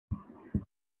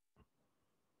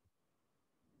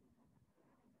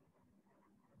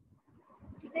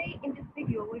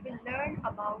video, we will learn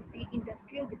about the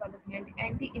industrial development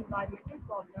and the environmental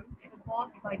problems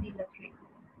caused by the industry.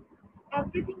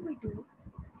 Everything we do,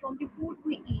 from the food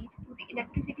we eat to the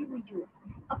electricity we use,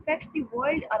 affects the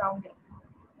world around us.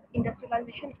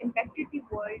 Industrialization impacted the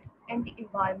world and the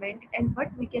environment, and what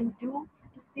we can do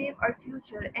to save our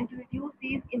future and to reduce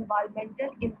these environmental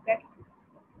impacts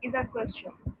is our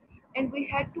question. And we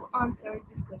had to answer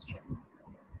this question.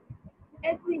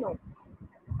 As we know,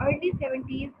 early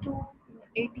 70s to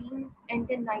 18 and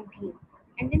then 19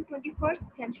 and then 21st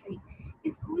century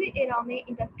इस पूरे era में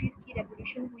industries की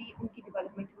revolution हुई, उनकी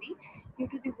development हुई due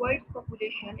to the world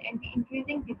population and the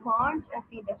increasing demands of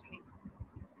the industry.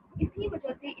 इसी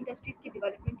वजह से इंडस्ट्रीज की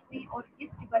डेवलपमेंट हुई और इस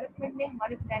डेवलपमेंट ने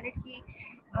हमारे प्लानट की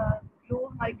ग्रो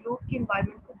हमारे ग्रोथ के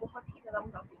इन्वायरमेंट को बहुत ही ज़्यादा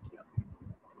मुताबिक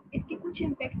किया। इसके कुछ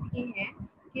इम्पैक्ट ये हैं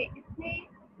कि इसने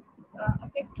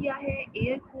अफेक्ट किया है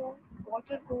एयर को,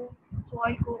 वाटर को,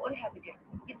 सॉइल को और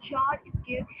हैबिटेट। ये चार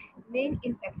इसके मेन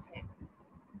इम्पैक्ट्स हैं।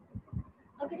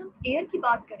 अगर हम एयर की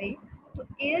बात करें तो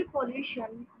एयर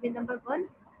पॉल्यूशन में नंबर वन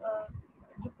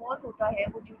जो कॉज होता है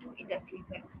वो ड्यू टू इंडस्ट्रीज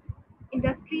है।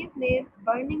 इंडस्ट्रीज में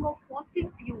burning of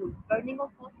fossil fuels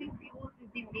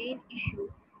is the main issue,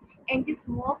 and the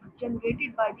smoke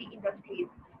generated by the industries.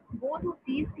 Both of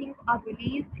these things are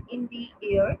released in the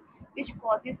air, which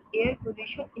causes air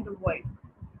pollution in the world.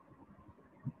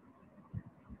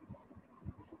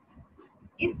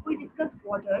 If we discuss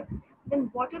water,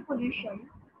 then water pollution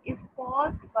is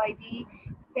caused by the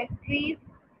factories,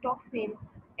 toxins,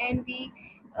 and the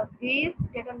waste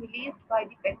that are released by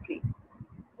the factories.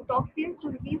 वो toxins जो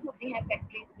release होते हैं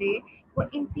factories से वो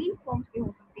इन तीन forms में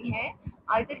हो सकते हैं,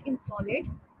 आइदर इन सॉलिड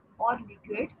और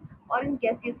लिक्विड और इन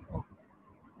गैसियस फॉर्म।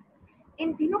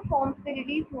 इन तीनों फॉर्म्स में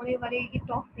रिलीज होने वाले ये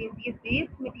टॉक्सिन्स, ये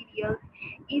वेस्ट मटेरियल्स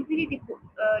इजीली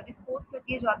डिस्पोज कर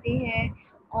दिए जाते हैं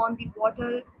ऑन द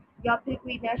वाटर, या फिर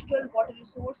कोई नेचुरल वाटर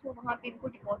रिसोर्स हो वहाँ पे इनको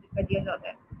डिपॉजिट कर दिया जाता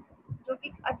है, जो कि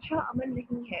एक अच्छा अमल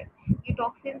नहीं है। ये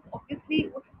टॉक्सिन्स ऑब्वियसली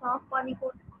उस साफ पानी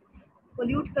को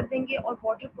पोल्यूट कर देंगे और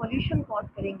वाटर पोल्यूशन कॉज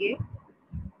करेंगे,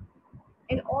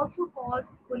 and also cause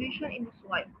pollution in the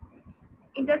soil.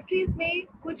 Industries में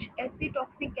कुछ ऐसे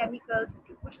टॉक्सिक केमिकल्स,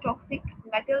 कुछ टॉक्सिक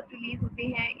मेटल्स रिलीज होते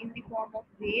हैं in the form of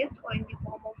waste और in the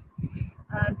form of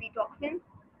the toxins,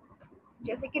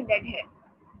 जैसे कि लेड है।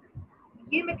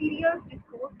 ये मटेरियल्स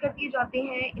डिस्पोज कर दिए जाते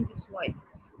हैं इन द सॉइल,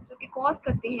 जो कि कॉज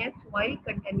करते हैं सॉइल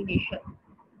कंटेमिनेशन।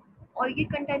 और ये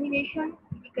कंटेमिनेशन,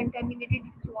 ये कंटेमिनेटेड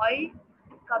सॉइल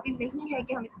काबिल नहीं है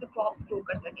कि हम इस पर क्रॉप ग्रो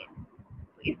कर सकें।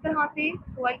 तो इस तरह से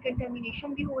सॉइल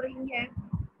कंटेमिनेशन भी हो रही है।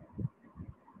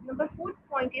 Number fourth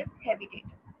point is habitat.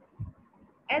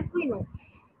 As we know,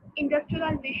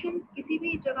 industrialisation किसी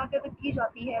भी जगह पे अगर की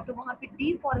जाती है तो वहाँ पे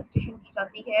डिफॉरेस्टेशन की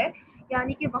जाती है,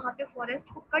 यानी कि वहाँ पे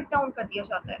फॉरेस्ट को कट डाउन कर दिया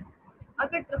जाता है।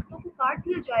 अगर दरख्तों को काट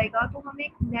दिया जाएगा तो हम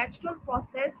एक नेचुरल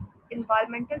प्रोसेस,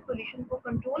 इन्वायरमेंटल पोल्यूशन को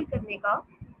कंट्रोल करने का,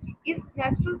 इस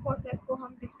नेचुरल प्रोसेस को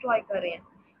हम डिस्ट्रॉय कर रहे हैं।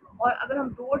 और अगर हम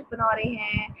रोड्स बना रहे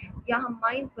हैं या हम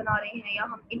माइंस बना रहे हैं या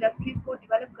हम इंडस्ट्रीज को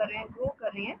डेवलप कर रहे हैं, ग्रो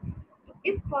कर रहे हैं, तो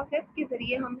इस प्रोसेस के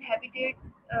ज़रिए हम हैबिटेट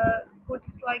को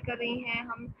डिस्ट्रॉय कर रहे हैं,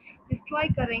 हम डिस्ट्रॉय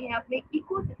कर रहे हैं अपने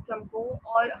इकोसिस्टम को,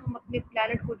 और हम अपने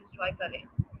प्लैनेट को डिस्ट्रॉय कर रहे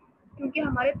हैं, क्योंकि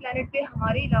हमारे प्लैनेट पे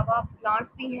हमारे अलावा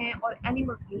प्लांट्स भी हैं और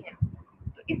एनिमल्स भी हैं।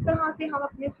 तो इस तरह से हम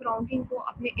अपने सराउंडिंग को,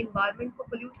 अपने इन्वायरमेंट को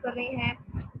पोल्यूट कर रहे हैं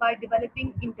by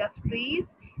developing industries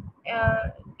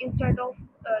instead of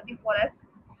the forest,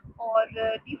 और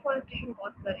डिफॉरेस्टेशन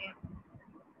कॉज कर रहे हैं।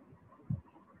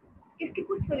 इसके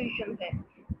कुछ सोल्यूशंस हैं।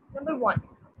 नंबर वन,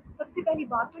 सबसे पहली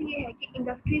बात तो ये है कि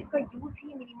इंडस्ट्रीज का यूज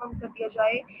ही मिनिमम कर दिया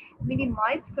जाए,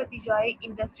 मिनिमाइज कर दी जाए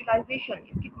इंडस्ट्रियलाइजेशन,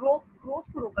 इसकी ग्रोथ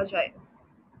को रोका जाए।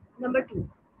 नंबर टू,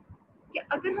 कि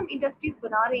अगर हम इंडस्ट्रीज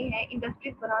बना रहे हैं,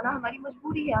 इंडस्ट्रीज बनाना हमारी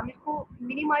मजबूरी है, हम इसको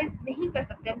मिनिमाइज नहीं कर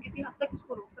सकते, हम किसी हद तक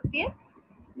इसको रोक सकते हैं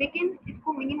लेकिन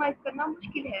इसको मिनिमाइज करना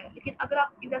मुश्किल है। लेकिन अगर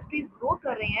आप इंडस्ट्रीज ग्रो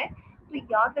कर रहे हैं तो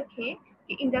याद रखें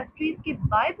कि इंडस्ट्रीज के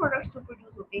बाय प्रोडक्ट्स जो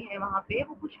प्रोड्यूस होते हैं वहाँ पे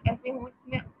वो कुछ ऐसे हों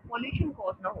जिसमें पॉल्यूशन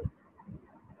कॉज ना हो,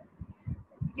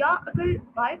 या अगर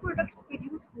बाय प्रोडक्ट्स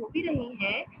प्रोड्यूस हो भी रहे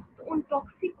हैं तो उन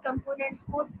टॉक्सिक कंपोनेंट्स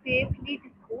को सेफली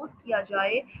डिस्पोज किया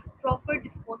जाए, प्रॉपर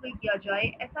डिस्पोजल किया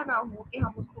जाए। ऐसा ना हो कि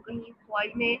हम उसको कहीं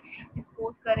सॉइल में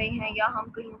डिस्पोज कर रहे हैं या हम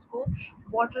कहीं उसको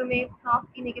वाटर में, साफ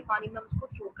पीने के पानी में उसको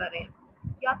थ्रो कर रहे हैं।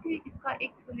 या फिर इसका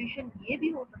एक सोल्यूशन ये भी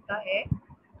हो सकता है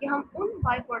कि हम उन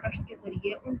बाय प्रोडक्ट्स के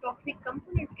ज़रिए, उन टॉक्सिक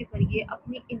कंपोनेंट्स के ज़रिए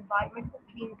अपनी इन्वायरमेंट को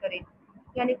क्लीन करें,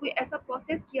 यानी कोई ऐसा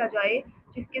प्रोसेस किया जाए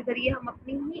जिसके ज़रिए हम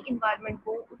अपनी ही इन्वायरमेंट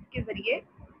को उसके ज़रिए,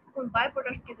 उन बाय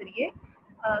प्रोडक्ट्स के ज़रिए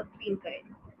क्लीन करें।